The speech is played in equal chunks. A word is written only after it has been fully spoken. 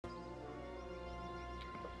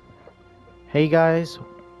Hey guys,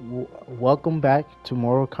 welcome back to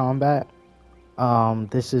Mortal Kombat.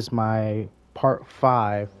 This is my part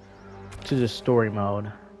 5 to the story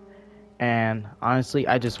mode, and honestly,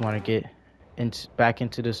 I just want to get back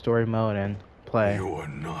into the story mode and play. You are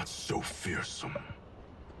not so fearsome.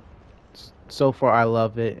 So far, I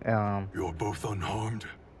love it. You're both unharmed?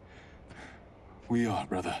 We are,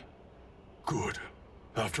 brother. Good.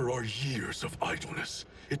 After our years of idleness,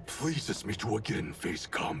 it pleases me to again face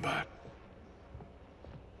combat.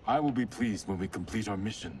 I will be pleased when we complete our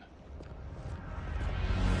mission.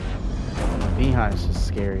 Behind is just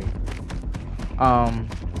scary.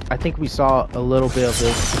 I think we saw a little bit of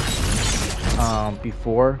this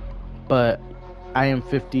before, but I am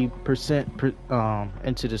 50%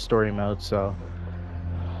 into the story mode, so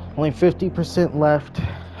only 50% left.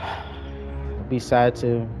 It'd be sad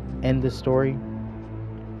to end the story,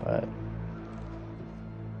 but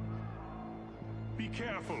be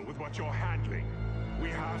careful with what you're handling. We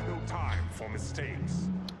have no time for mistakes.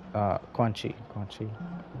 Quan Chi.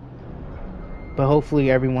 But hopefully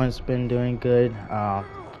everyone's been doing good.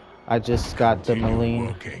 I just got the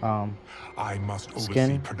Maline I must oversee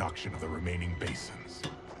skin. production of the remaining basins.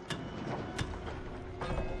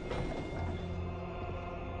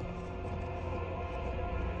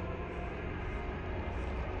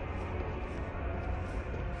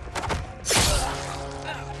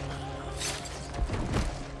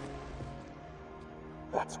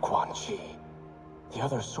 That's Quan Chi, the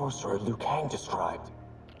other sorcerer Liu Kang described.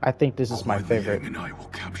 I think this is my Only favorite Yang and I will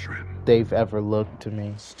capture him. they've ever looked to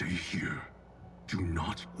me. Stay here. Do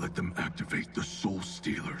not let them activate the Soul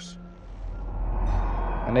Stealers.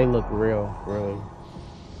 And they look real, really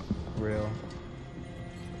real.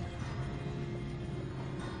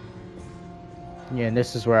 Yeah, and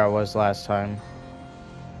this is where I was last time.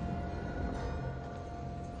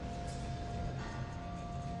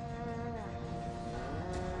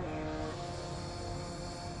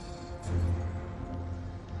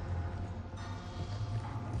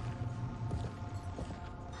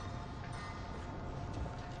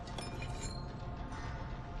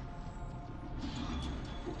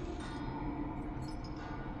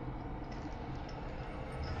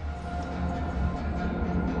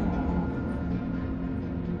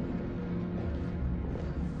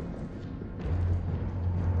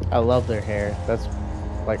 I love their hair. That's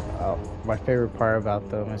like my favorite part about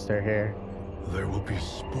them is their hair. There will be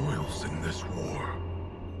spoils in this war.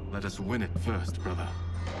 Let us win it first, brother.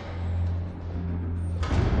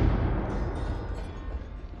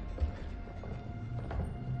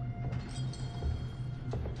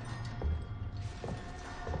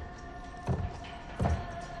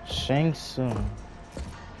 Shang Tsung.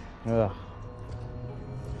 Ugh.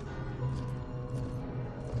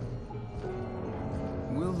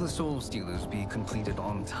 Will the Soul Stealers be completed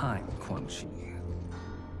on time, Quan Chi?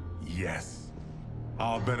 Yes.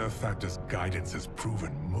 Our benefactor's guidance has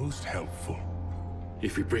proven most helpful.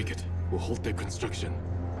 If we break it, we'll halt their construction.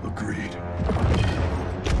 Agreed.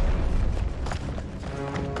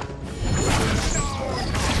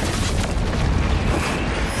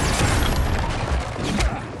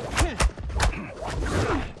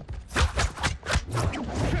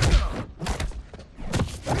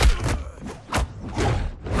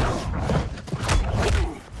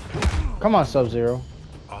 Come on, Sub-Zero.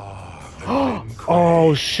 Lin Oh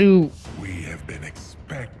Kuei, shoot! we have been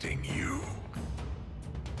expecting you.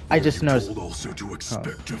 I just noticed. Told also to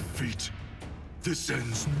expect defeat. This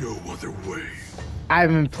ends no other way. I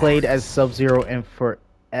haven't played as Sub-Zero in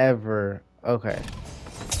forever. Okay.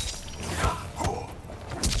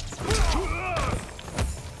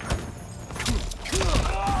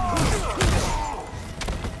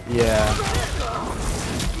 Yeah.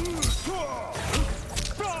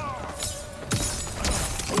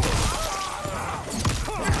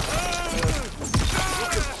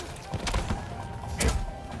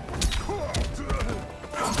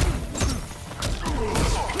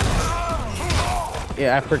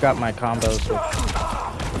 Yeah, I forgot my combos. You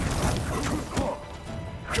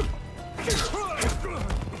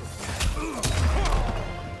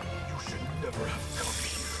should never have come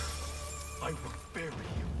here. I will bury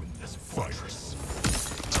you in this fortress.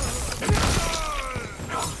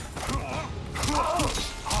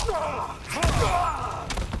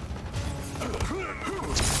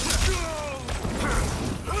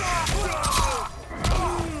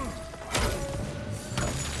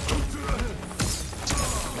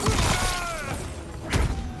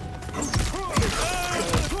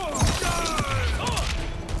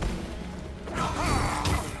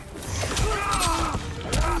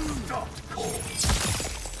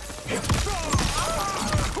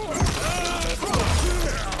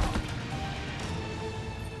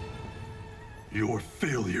 Your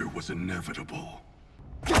failure was inevitable.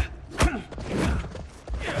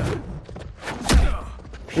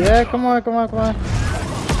 Yeah, come on, come on, come on.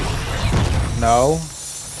 No.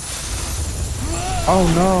 Oh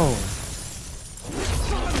no.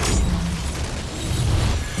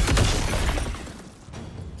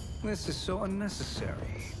 This is so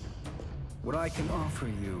unnecessary. What I can offer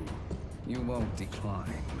you, you won't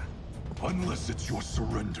decline. Unless it's your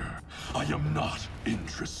surrender, I am not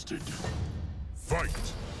interested. Fight!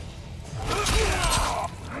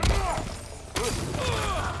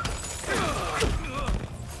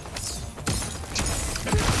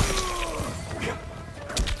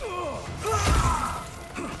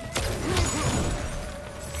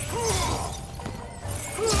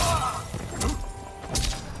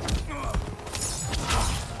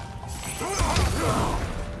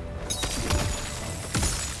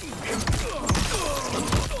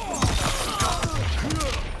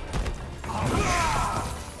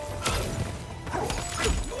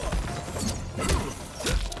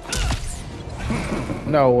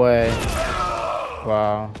 No way.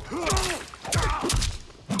 Wow.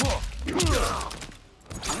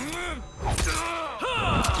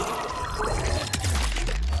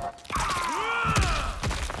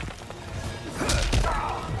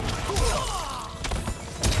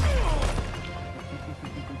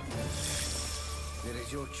 It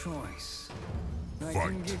is your choice. I Fight.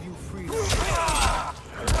 can give you freedom.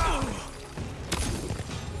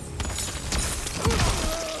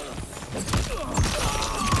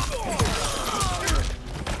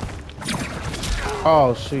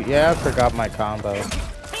 Oh shoot, yeah, I forgot my combo.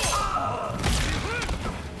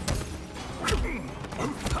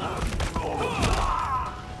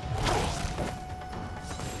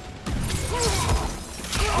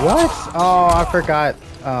 What? Oh, I forgot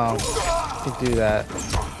to do that.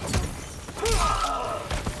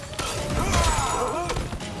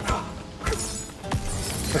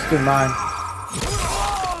 Let's do mine.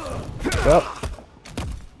 Yep.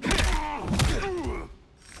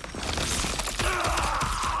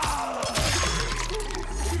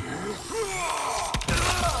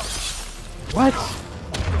 What?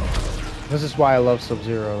 This is why I love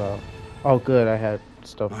Sub-Zero though. Oh good, I had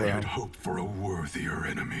stuff for I him. had hoped for a worthier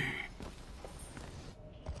enemy.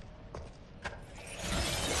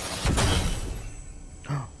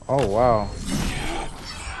 Oh wow.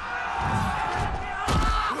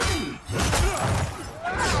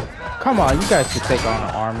 Come on, you guys should take on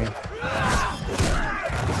an army.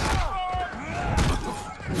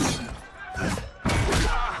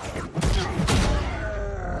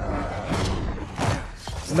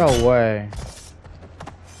 No way.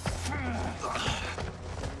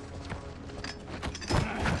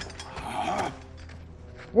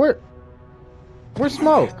 Where's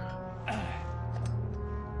Smoke?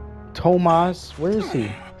 Tomas, where is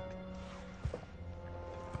he?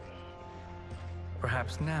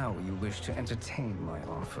 Perhaps now you wish to entertain my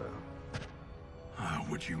offer. How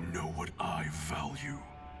would you know what I value?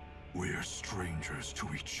 We're strangers to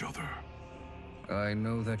each other. I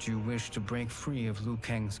know that you wish to break free of Liu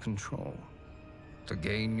Kang's control, to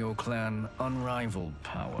gain your clan unrivaled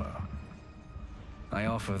power. I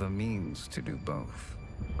offer the means to do both.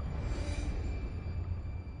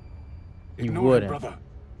 You Ignore him, wouldn't. brother.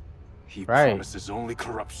 He Right. promises only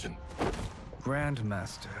corruption.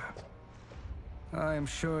 Grandmaster, I am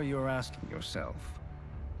sure you're asking yourself,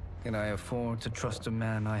 can I afford to trust a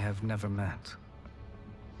man I have never met?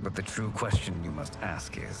 But the true question you must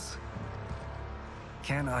ask is,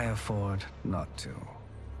 can I afford not to?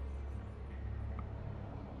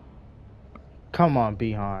 Come on,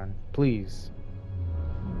 Bihan, please.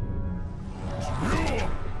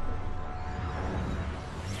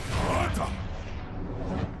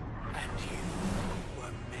 And you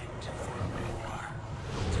were meant for more.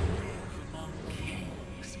 To live among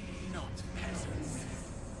kings, not peasants.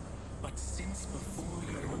 But since before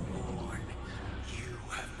you were born, you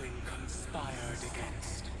have been conspired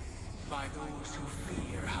against by those who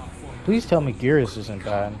fear how formidable Please tell me Geras isn't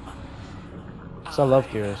bad. 'Cause I love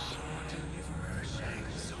Geras. deliverer Shang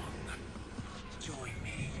Tsung. Join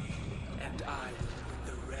me, and I will put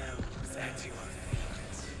the realms at your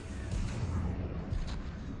feet.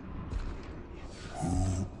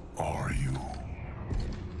 Who are you?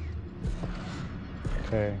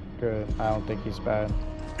 Okay, good. I don't think he's bad.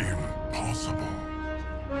 Impossible.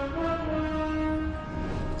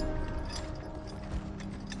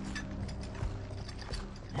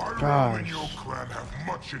 My realm Gosh. and your clan have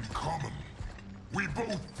much in common. We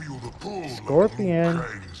both feel the pull Scorpion. of Liu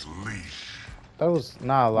Kang's leash. That was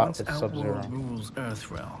not a lot Once with Outworld Sub-Zero. rules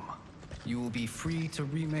Earthrealm, You will be free to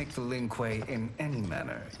remake the Lin Kuei in any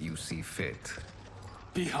manner you see fit.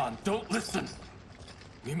 Bihan, don't listen.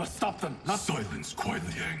 We must stop them, not— Silence, Kuai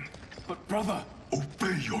Liang. But brother...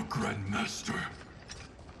 Obey your Grandmaster.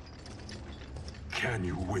 Can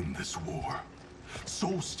you win this war?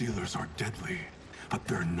 Soul Stealers are deadly, but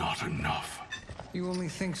they're not enough. You only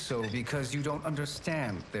think so because you don't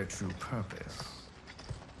understand their true purpose.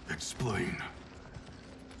 Explain.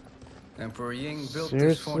 Emperor Ying built Seriously?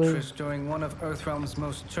 this fortress during one of Earthrealm's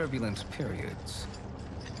most turbulent periods.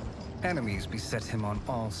 Enemies beset him on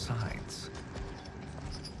all sides.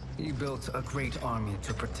 He built a great army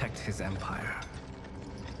to protect his empire.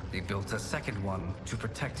 He built a second one to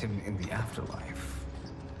protect him in the afterlife.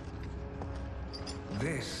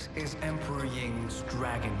 This is Emperor Ying's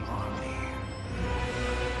Dragon Army.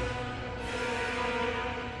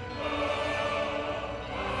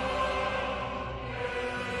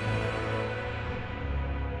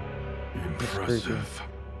 Impressive.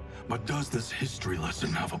 But does this history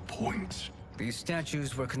lesson have a point? These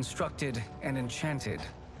statues were constructed and enchanted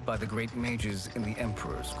by the great mages in the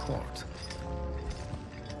Emperor's court.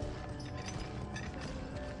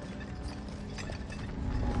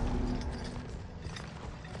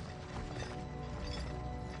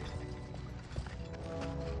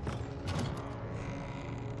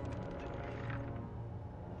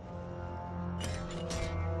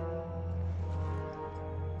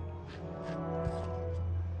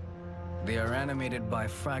 They are animated by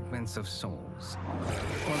fragments of souls.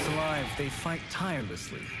 Once alive, they fight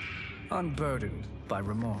tirelessly, unburdened by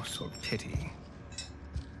remorse or pity.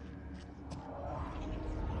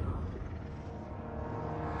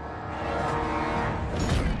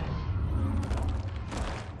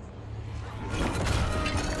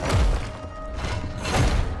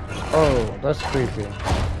 Oh, that's creepy.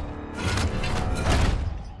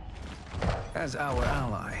 As our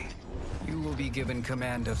ally, you will be given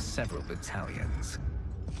command of several battalions.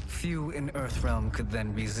 Few in Earthrealm could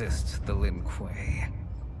then resist the Lin Kuei.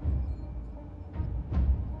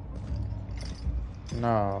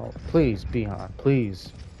 No, please, Bihan,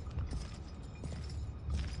 please.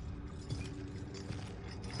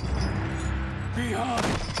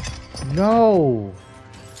 Bihan! No!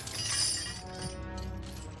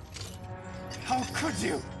 How could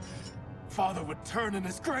you? Father would turn in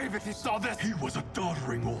his grave if he saw this! He was a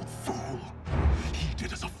doddering old fool. He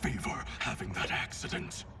did us a favor having that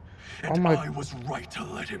accident. And Oh my- I was right to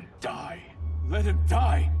let him die. Let him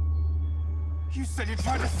die! You said you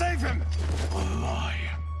tried to save him! A lie.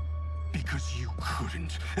 Because you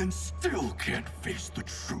couldn't and still can't face the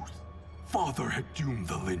truth. Father had doomed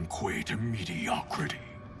the Lin Kuei to mediocrity.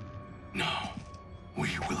 Now, we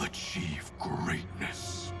will achieve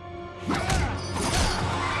greatness.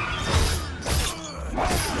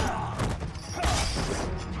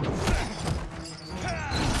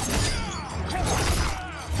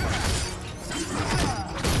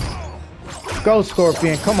 Go,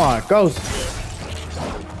 Scorpion, come on, go!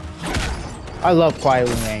 I love Kuai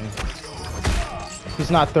Liang.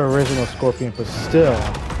 He's not the original Scorpion, but still.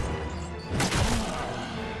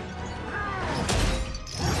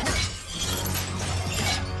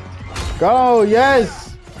 Go,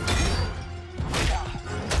 yes!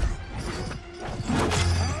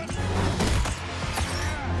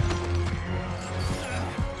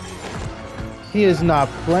 He is not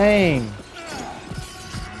playing.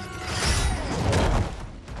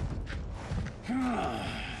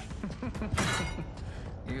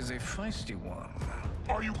 He is a feisty one.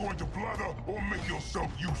 Are you going to blather or make yourself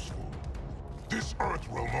useful? This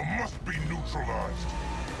Earthrealmer must be neutralized.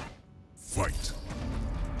 Fight.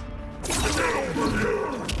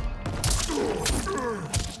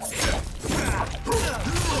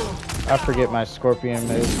 I forget my Scorpion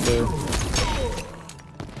moves too.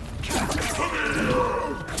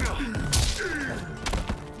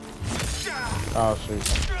 Oh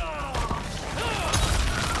shoot.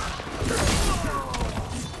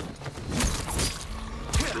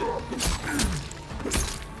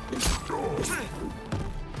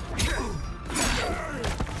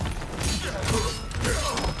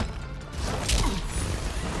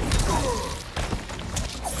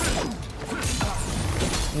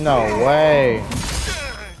 No way.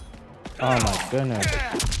 Oh my goodness.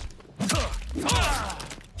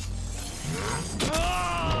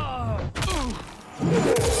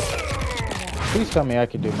 Please tell me I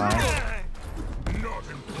can do mine.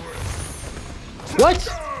 What?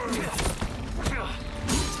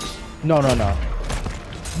 No, no, no.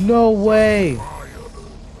 No way.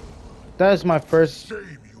 That is my first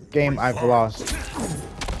game I've lost.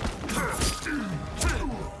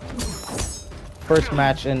 First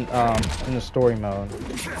match in the story mode.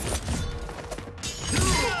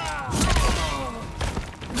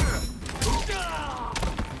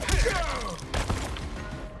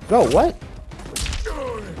 Go, what?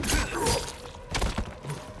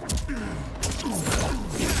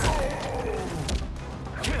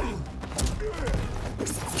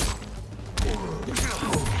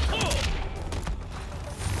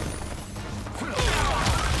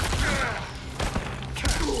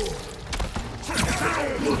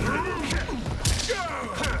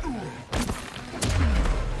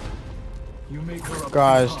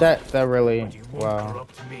 Gosh, that really, wow.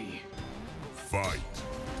 Fight.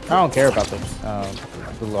 I don't care about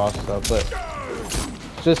the loss stuff, but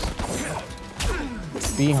just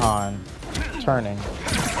Bihan turning.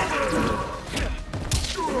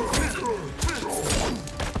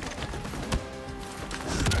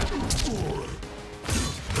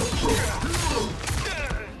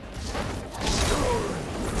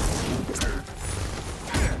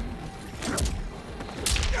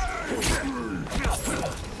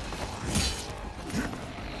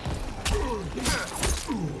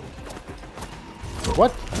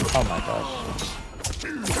 What? Oh my gosh.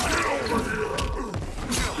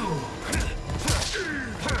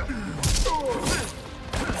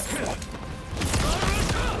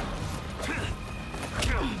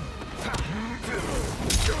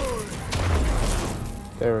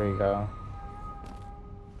 There we go.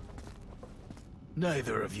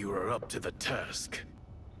 Neither of you are up to the task.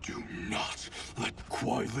 Do not let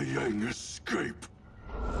Kuai Liang escape.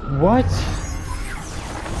 What?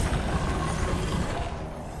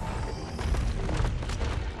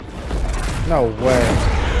 No way.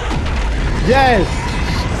 Yes!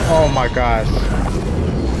 Oh my gosh.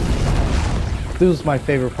 This was my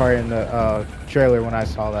favorite part in the trailer when I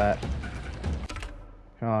saw that.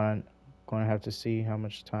 Come on. Going to have to see how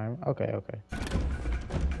much time. Okay, okay.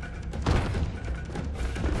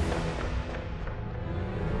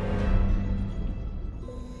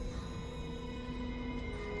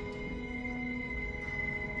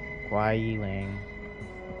 Kuai Yiling.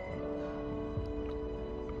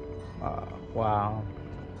 Wow.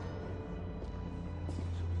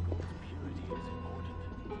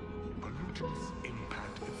 Pollutants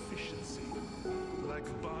impact efficiency.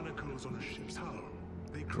 Like barnacles on a ship's hull.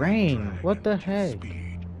 They Rain, drag what the at heck?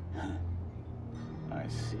 speed. I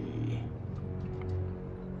see.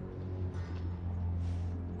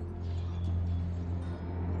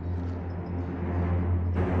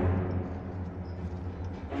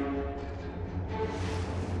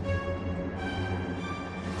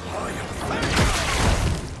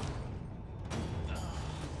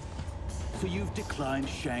 So you've declined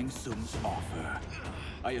Shang Tsung's offer.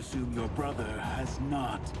 I assume your brother has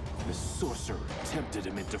not. The sorcerer tempted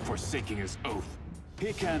him into forsaking his oath.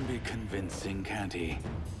 He can be convincing, can't he?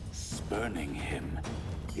 Spurning him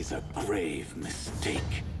is a grave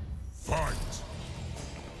mistake. Fight!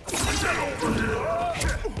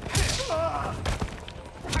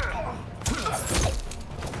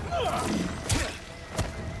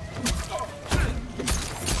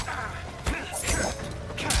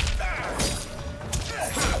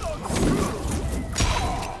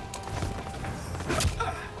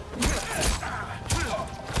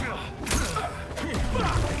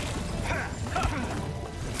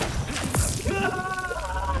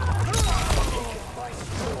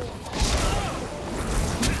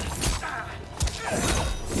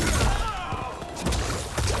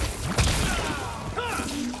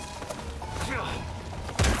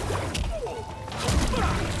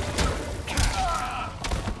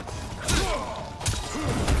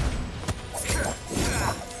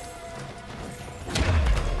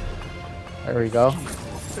 There we go.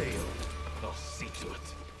 Failed. I'll see to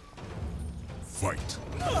it. Fight!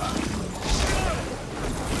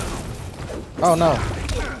 Oh no.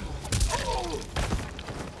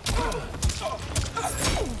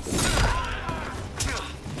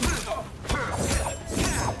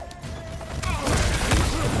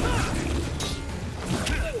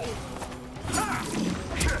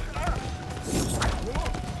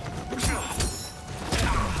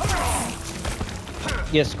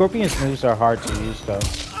 Yeah, Scorpion's moves are hard to use though.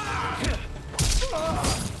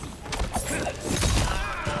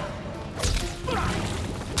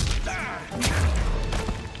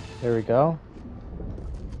 There we go.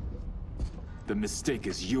 The mistake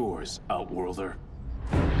is yours, Outworlder.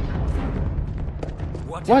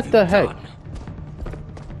 What the heck?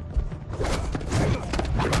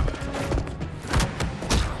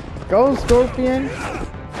 Go, Scorpion!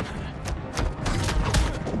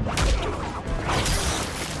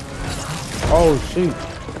 Oh, shoot.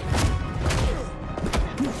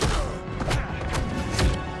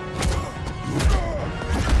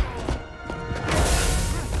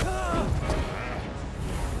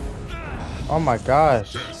 Oh my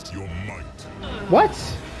gosh. Test your might. What?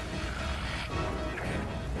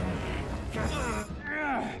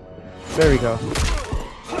 There we go.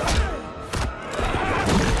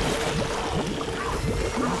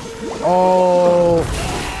 Oh.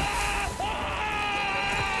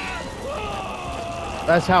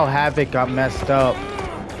 That's how Havoc got messed up.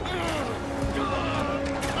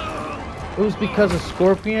 It was because of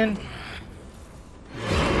Scorpion.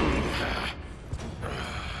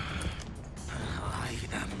 I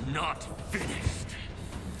am not finished.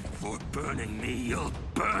 For burning me, you'll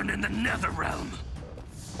burn in the Netherrealm.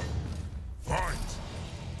 Fight!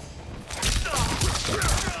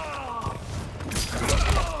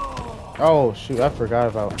 Oh shoot, I forgot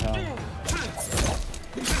about him.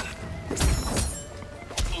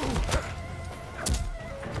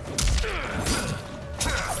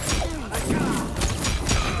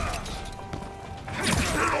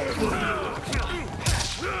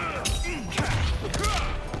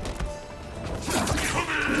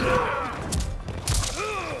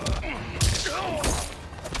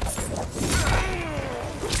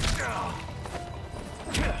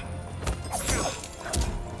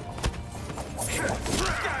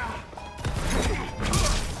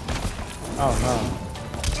 Oh no.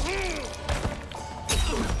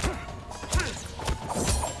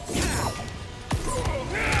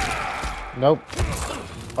 Nope.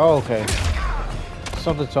 Oh, okay.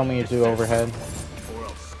 Something told me to do overhead. Or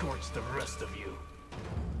I'll scorch the rest of you.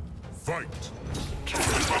 Fight!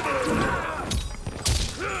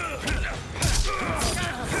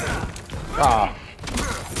 Ah.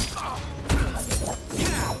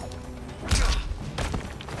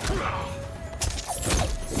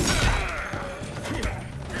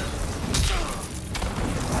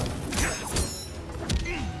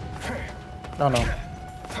 No, no.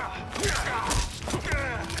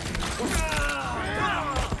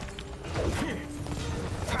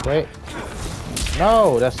 Wait.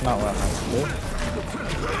 No, that's not what I'm meant to do.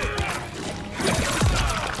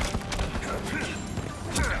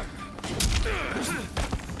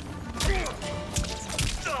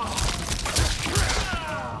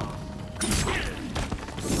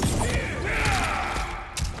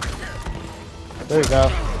 There you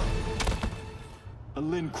go. A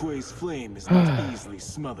Lin Kuei's flame is not easily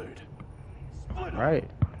smothered. Right.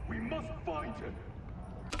 We must find him.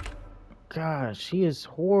 God, she is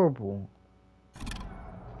horrible.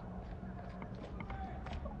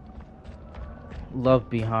 Love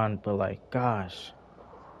Behind, but like, gosh.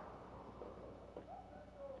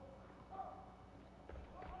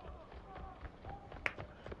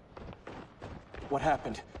 What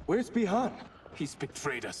happened? Where's Bihan? He's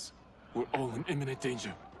betrayed us. We're all in imminent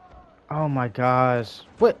danger. Oh my gosh.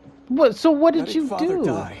 What? So what did Letting you Father do?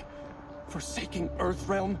 die. Forsaking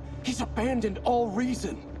Earthrealm, he's abandoned all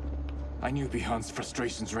reason. I knew Bihan's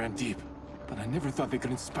frustrations ran deep, but I never thought they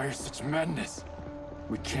could inspire such madness.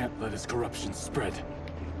 We can't let his corruption spread.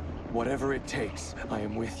 Whatever it takes, I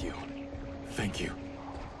am with you. Thank you.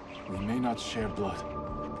 We may not share blood,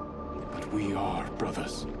 but we are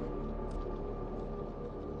brothers.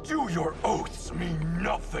 Do your oaths mean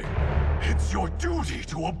nothing? It's your duty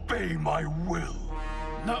to obey my will.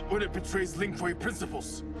 Not when it betrays Lin Kuei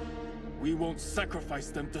principles. We won't sacrifice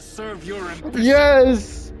them to serve your ambition.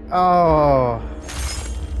 Yes. Oh.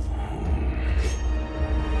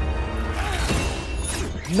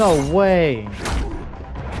 No way.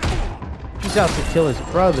 He's out to kill his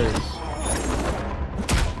brothers.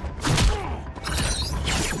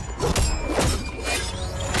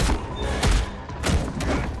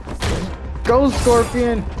 Go,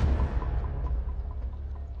 Scorpion.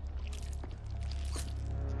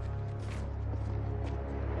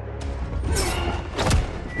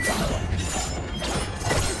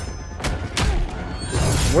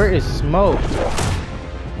 Where is Smoke?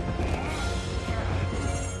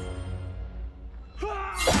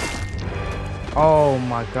 Oh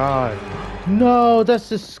my god. No, that's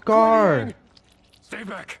the scar. Stay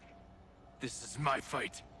back. This is my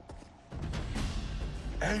fight.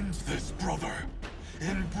 End this, brother.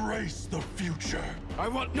 Embrace the future. I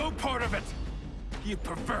want no part of it. You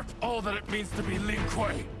pervert all that it means to be Lin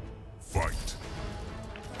Kuei. Fight!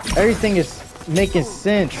 Everything is making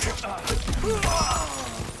sense.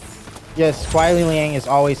 Yes, Kuai Liang has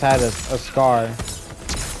always had a scar.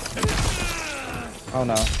 Oh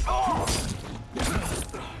no.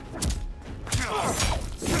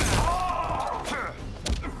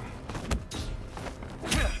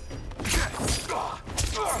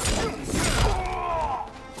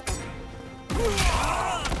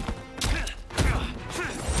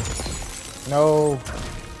 No.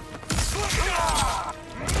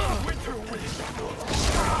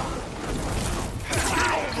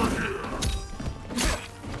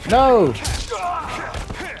 No.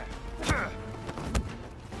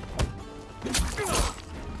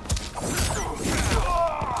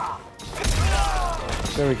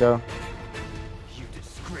 There we go. You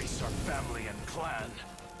disgrace our family and clan.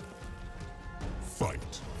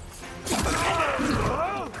 Fight.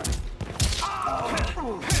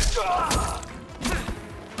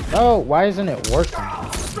 Oh, why isn't it working?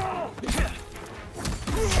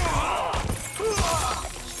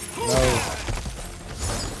 No.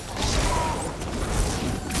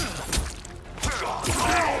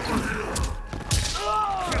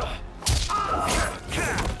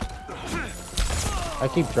 I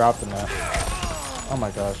keep dropping that. Oh my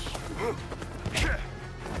gosh.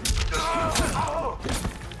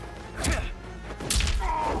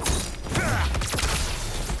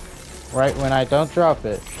 Right when I don't drop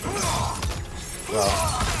it.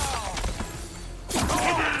 Well.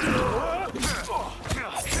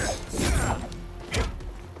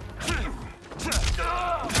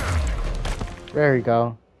 There we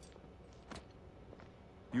go.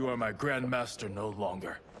 You are my Grandmaster no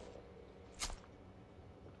longer.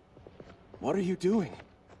 What are you doing?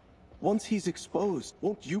 Once he's exposed,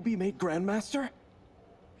 won't you be made Grandmaster?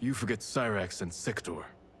 You forget Cyrax and Sector.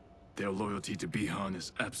 Their loyalty to Bihan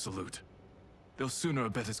is absolute. They'll sooner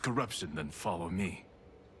abet his corruption than follow me.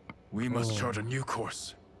 We must chart a new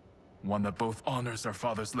course. One that both honors our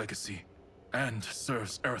father's legacy and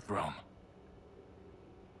serves Earthrealm.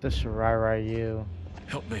 The Shirai Ryu.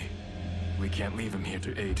 Help me. We can't leave him here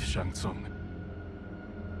to aid Shang Tsung.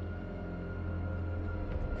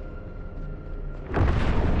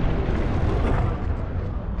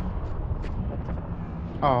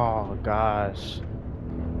 Oh gosh.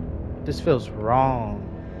 This feels wrong.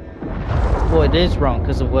 Well, it is wrong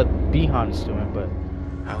because of what Bihan is doing, but...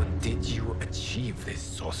 How did you achieve this,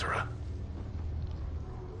 sorcerer?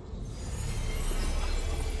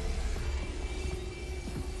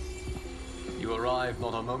 You arrived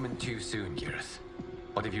not a moment too soon, Geras.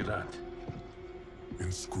 What have you learned?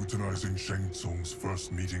 In scrutinizing Shang Tsung's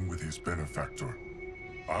first meeting with his benefactor,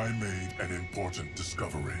 I made an important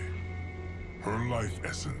discovery. Her life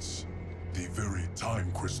essence, the very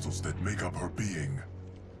time crystals that make up her being,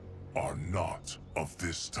 are not of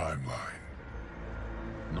this timeline.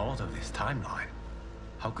 Not of this timeline?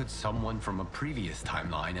 How could someone from a previous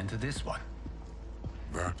timeline enter this one?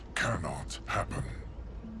 That cannot happen.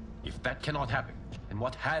 If that cannot happen, then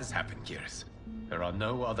what has happened, Geras? There are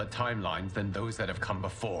no other timelines than those that have come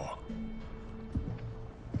before.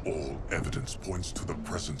 All evidence points to the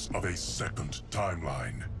presence of a second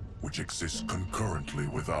timeline, which exists concurrently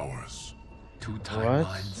with ours. Two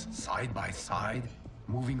timelines, side by side,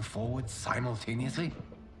 moving forward simultaneously?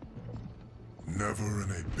 Never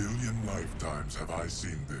in a billion lifetimes have I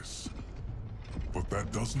seen this. But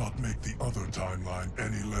that does not make the other timeline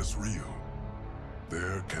any less real.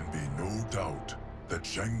 There can be no doubt that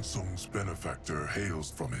Shang Tsung's benefactor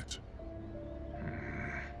hails from it.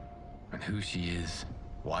 And who she is,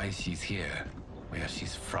 why she's here, where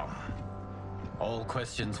she's from. All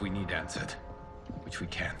questions we need answered, which we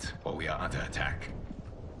can't, or we are under attack.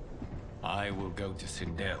 I will go to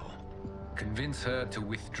Sindel, convince her to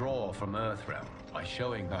withdraw from Earthrealm by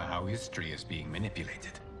showing her how history is being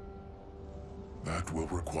manipulated. That will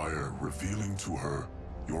require revealing to her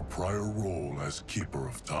your prior role as Keeper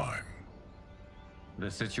of Time. The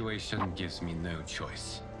situation gives me no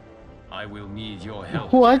choice. I will need your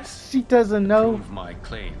help. What? She doesn't know? Prove my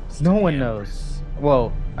claims. No one knows.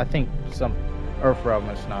 Well, I think some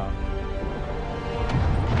Earthrealmers know.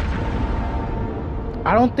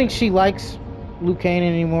 I don't think she likes Liu Kang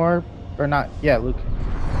anymore. Or not. Yeah, Luke.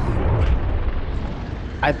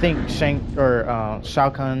 I think Shao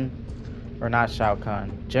Kahn, or not Shao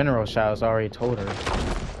Kahn, General Shao has already told her.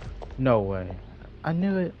 No way. I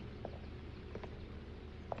knew it.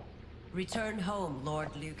 Return home, Lord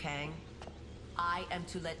Liu Kang. I am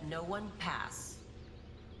to let no one pass.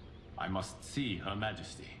 I must see Her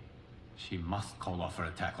Majesty. She must call off her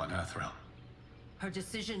attack on Earthrealm. Her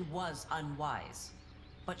decision was unwise,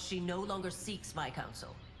 but she no longer seeks my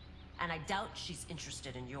counsel, and I doubt she's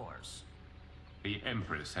interested in yours. The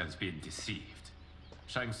Empress has been deceived.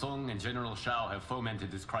 Shang Tsung and General Shao have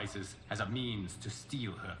fomented this crisis as a means to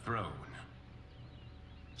steal her throne.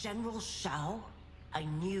 General Shao? I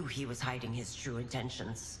knew he was hiding his true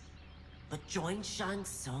intentions. But join Shang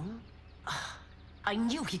Tsung? I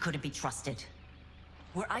knew he couldn't be trusted.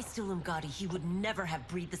 Were I still Umgadi, he would never have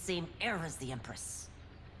breathed the same air as the Empress.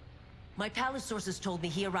 My palace sources told me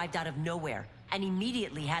he arrived out of nowhere, and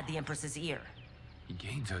immediately had the Empress's ear. He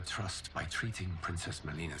gained her trust by treating Princess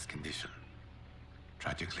Melina's condition.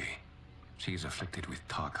 Tragically, she is afflicted with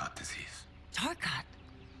Tarkat disease. Tarkat?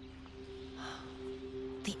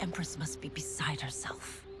 The Empress must be beside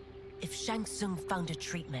herself. If Shang Tsung found a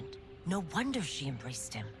treatment, no wonder she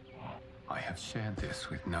embraced him. I have shared this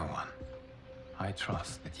with no one. I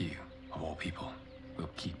trust that you, of all people, will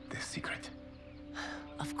keep this secret.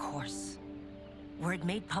 Of course. Were it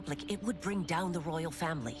made public, it would bring down the royal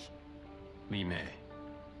family. Li Mei,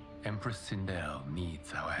 Empress Sindel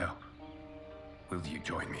needs our help. Will you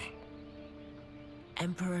join me?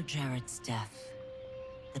 Emperor Jared's death,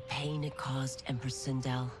 the pain it caused Empress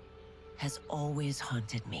Sindel, has always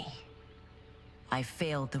haunted me. I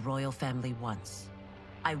failed the royal family once.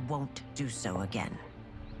 I won't do so again.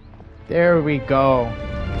 There we go.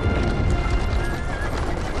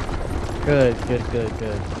 Good, good, good,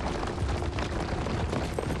 good.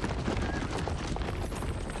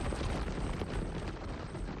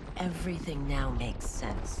 Everything now makes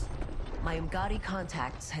sense. My Umgadi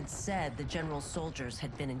contacts had said the general's soldiers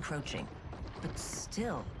had been encroaching. But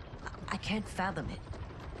still, I can't fathom it.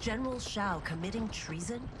 General Shao committing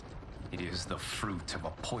treason? It is the fruit of a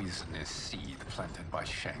poisonous seed planted by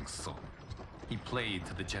Shang Tsung. He played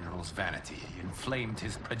to the general's vanity, inflamed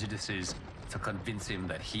his prejudices to convince him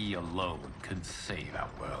that he alone could save our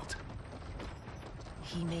world.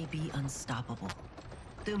 He may be unstoppable.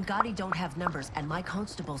 The Umgadi don't have numbers, and my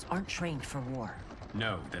constables aren't trained for war.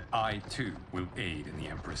 Know that I, too, will aid in the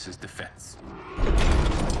Empress's defense.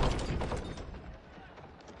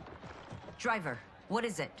 Driver, what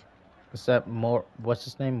is it? What's that? What's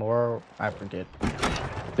his name? Moro? I forget.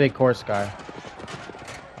 Big horse guy.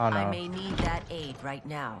 Oh no. I may need that aid right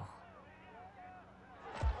now.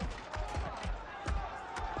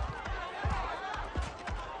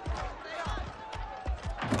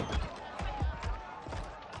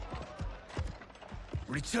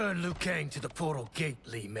 Return Liu Kang to the portal gate,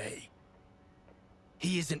 Li Mei.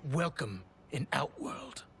 He isn't welcome in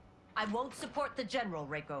Outworld. I won't support the general,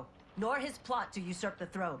 Reiko, nor his plot to usurp the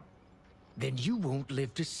throne. Then you won't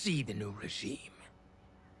live to see the new regime.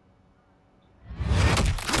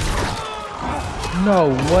 No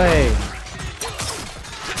way.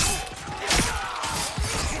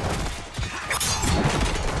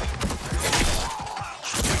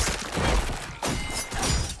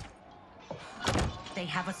 They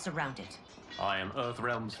have us surrounded. I am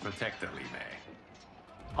Earthrealm's protector, Li Mei.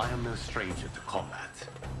 I am no stranger to combat.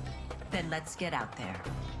 Then let's get out there.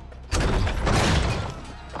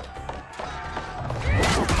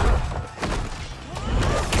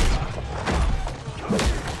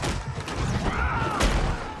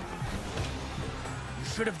 You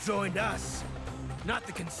should have joined us, not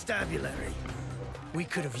the constabulary. We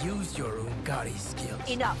could have used your Umgadi skills.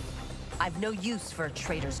 Enough. I've no use for a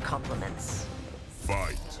traitor's compliments.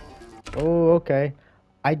 Fight. Oh, okay.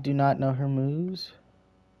 I do not know her moves.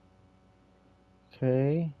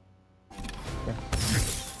 Okay.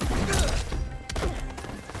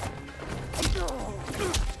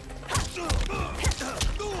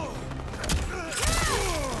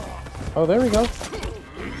 Oh, there we go.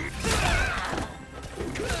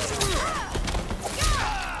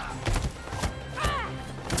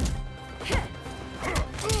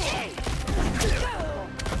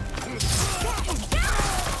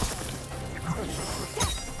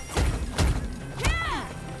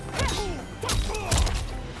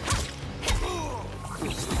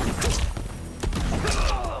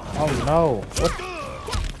 Oh no. What?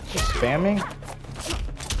 Just spamming?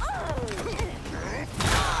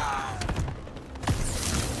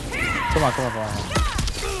 Come on, come on, come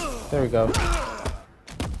on. There we go.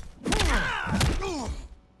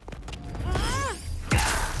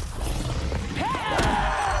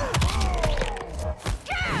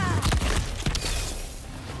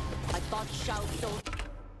 I thought Shao Tsung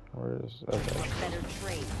Where is... Okay. better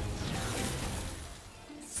trained.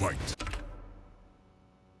 Fight.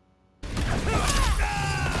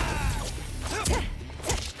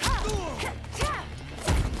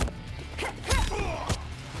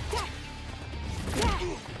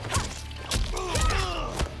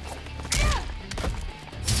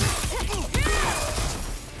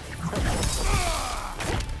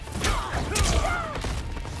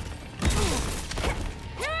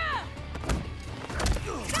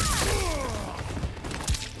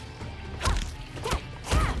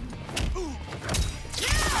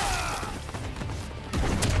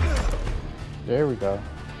 There we go.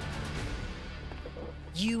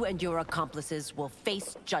 You and your accomplices will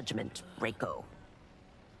face judgment, Reiko.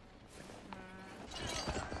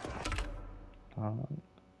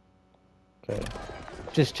 Okay.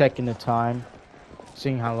 Just checking the time.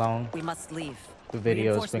 Seeing how long We must leave. the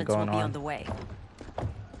video has been Reinforcements going will be on on. the way.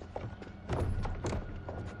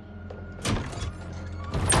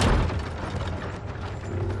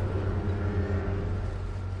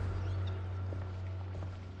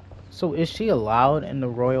 So is she allowed in the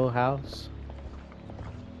royal house?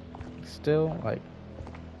 still, like,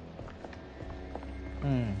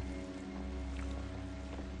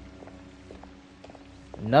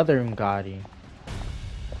 another Ngati.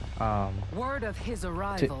 Word of his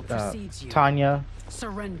arrival precedes you. Tanya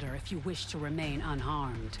Surrender if you wish to remain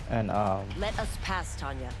unharmed. and Let us pass,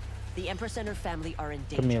 Tanya. The Empress and her family are in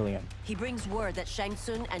danger. Chameleon. He brings word that Shang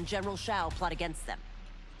Tsung and General Shao plot against them.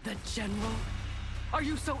 The General? Are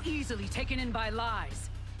you so easily taken in by lies?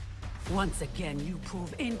 Once again, you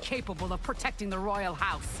prove incapable of protecting the royal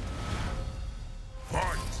house.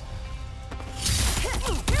 Fight!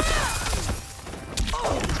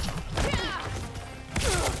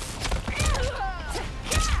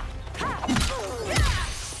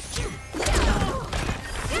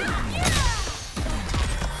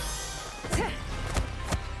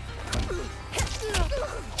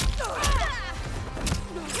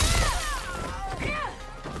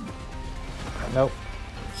 Nope.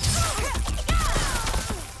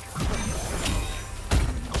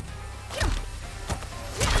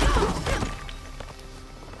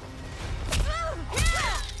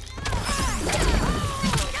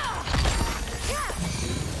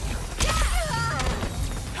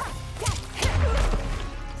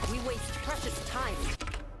 We waste precious time.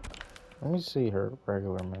 Let me see her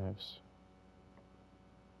regular moves.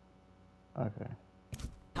 Okay.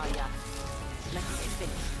 Tanya, let's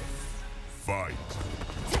finish this. Fight!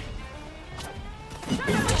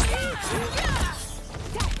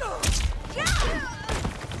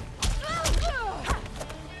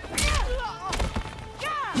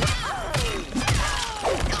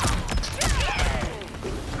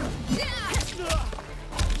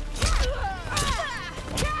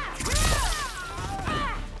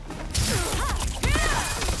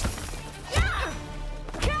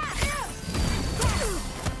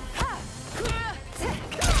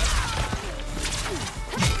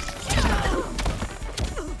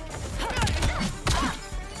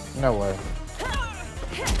 No way.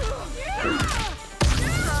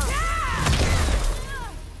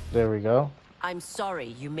 There we go. I'm sorry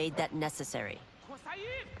you made that necessary.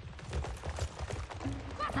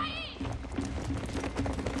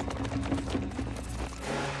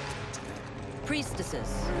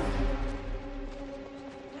 Priestesses.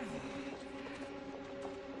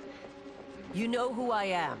 You know who I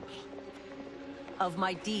am. Of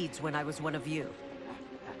my deeds when I was one of you.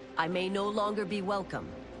 I may no longer be welcome.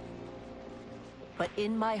 But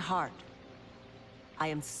in my heart, I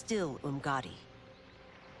am still Umgadi.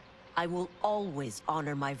 I will always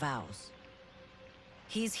honor my vows.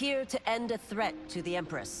 He's here to end a threat to the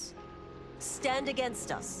Empress. Stand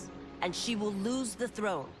against us, and she will lose the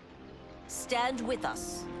throne. Stand with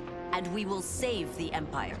us, and we will save the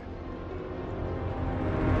Empire.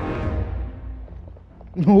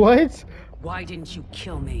 What? Why didn't you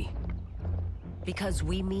kill me? Because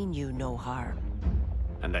we mean you no harm.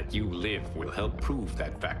 And that you live will help prove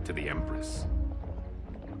that fact to the Empress.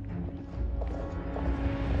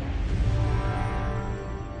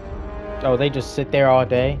 Oh, they just sit there all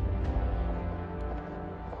day?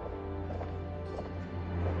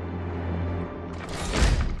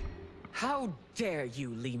 How dare you,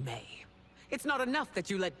 Li Mei? It's not enough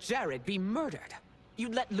that you let Jared be murdered. You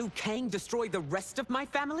let Liu Kang destroy the rest of my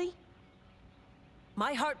family?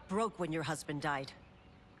 My heart broke when your husband died.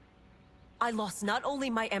 I lost not only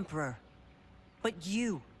my emperor, but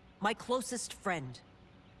you, my closest friend.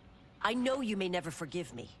 I know you may never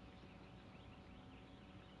forgive me.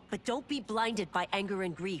 But don't be blinded by anger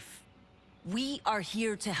and grief. We are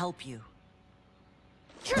here to help you.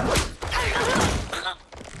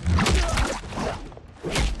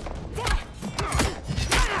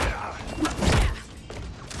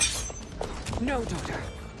 No, daughter.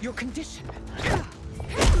 Your condition.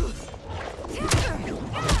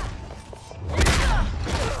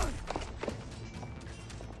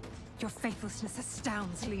 Your faithlessness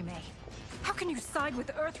astounds, Li Mei. How can you side with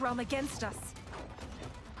Earthrealm against us?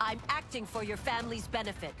 I'm acting for your family's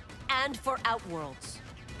benefit, and for Outworld's.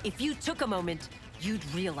 If you took a moment, you'd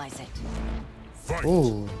realize it. Fight!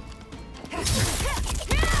 Ooh.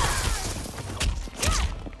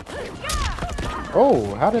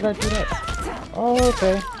 Oh, how did I do that? Oh,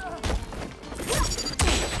 okay.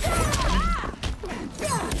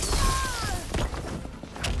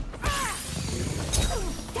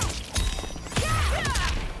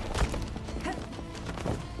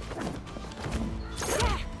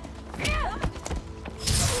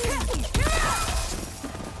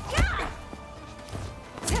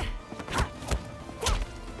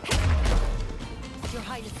 Your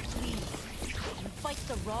Highness, please. You fight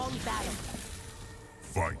the wrong battle.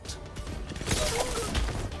 Fight!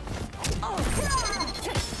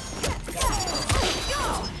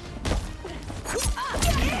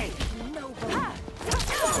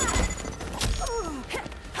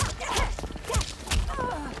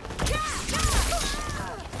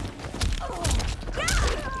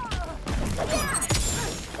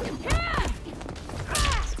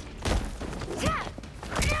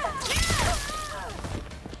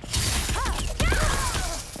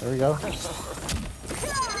 There we go.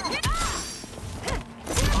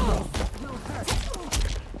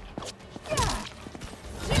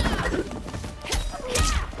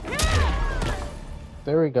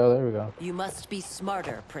 There we go, there we go. You must be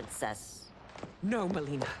smarter, Princess. No,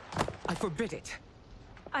 Melina. I forbid it.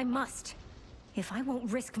 I must. If I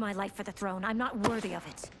won't risk my life for the throne, I'm not worthy of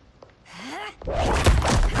it.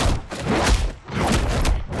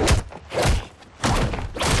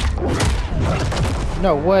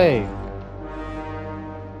 No way.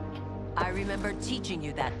 I remember teaching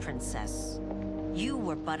you that, Princess. You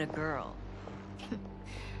were but a girl.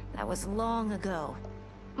 That was long ago.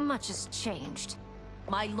 Much has changed.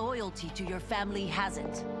 My loyalty to your family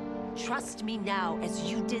hasn't. Trust me now as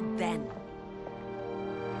you did then.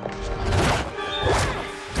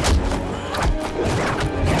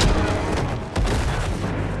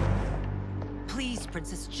 Please,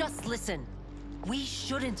 Princess, just listen. We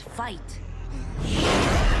shouldn't fight. Oh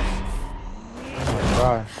my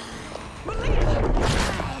gosh.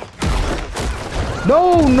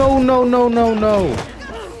 No, no, no, no, no, no.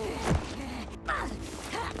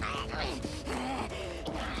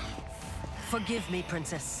 Forgive me,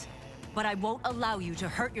 Princess, but I won't allow you to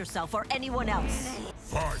hurt yourself or anyone else.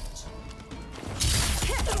 Fight!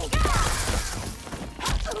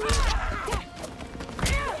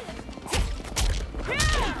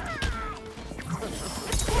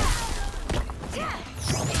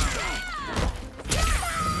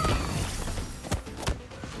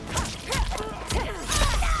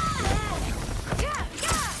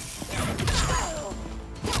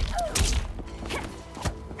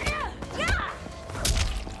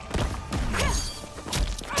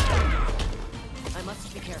 I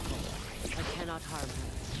must be careful. I cannot harm you.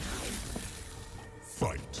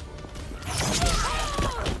 Fight!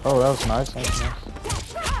 Oh, that was nice. That was nice.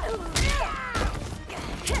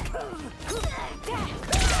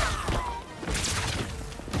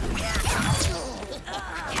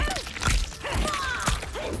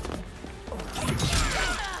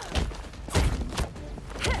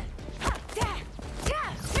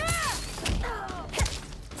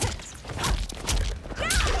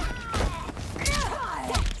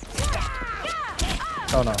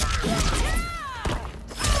 Oh no.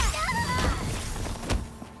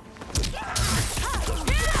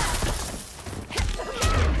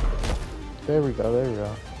 There we go, there we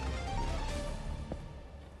go.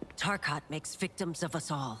 Tarkat makes victims of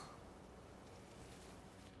us all.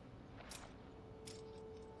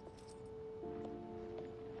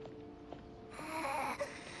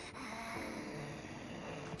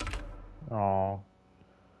 Oh.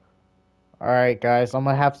 Alright guys, I'm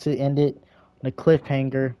gonna have to end it on a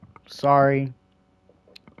cliffhanger. Sorry.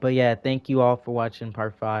 But yeah, thank you all for watching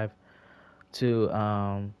part 5 to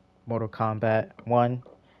Mortal Kombat 1.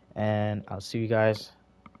 And I'll see you guys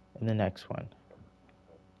in the next one.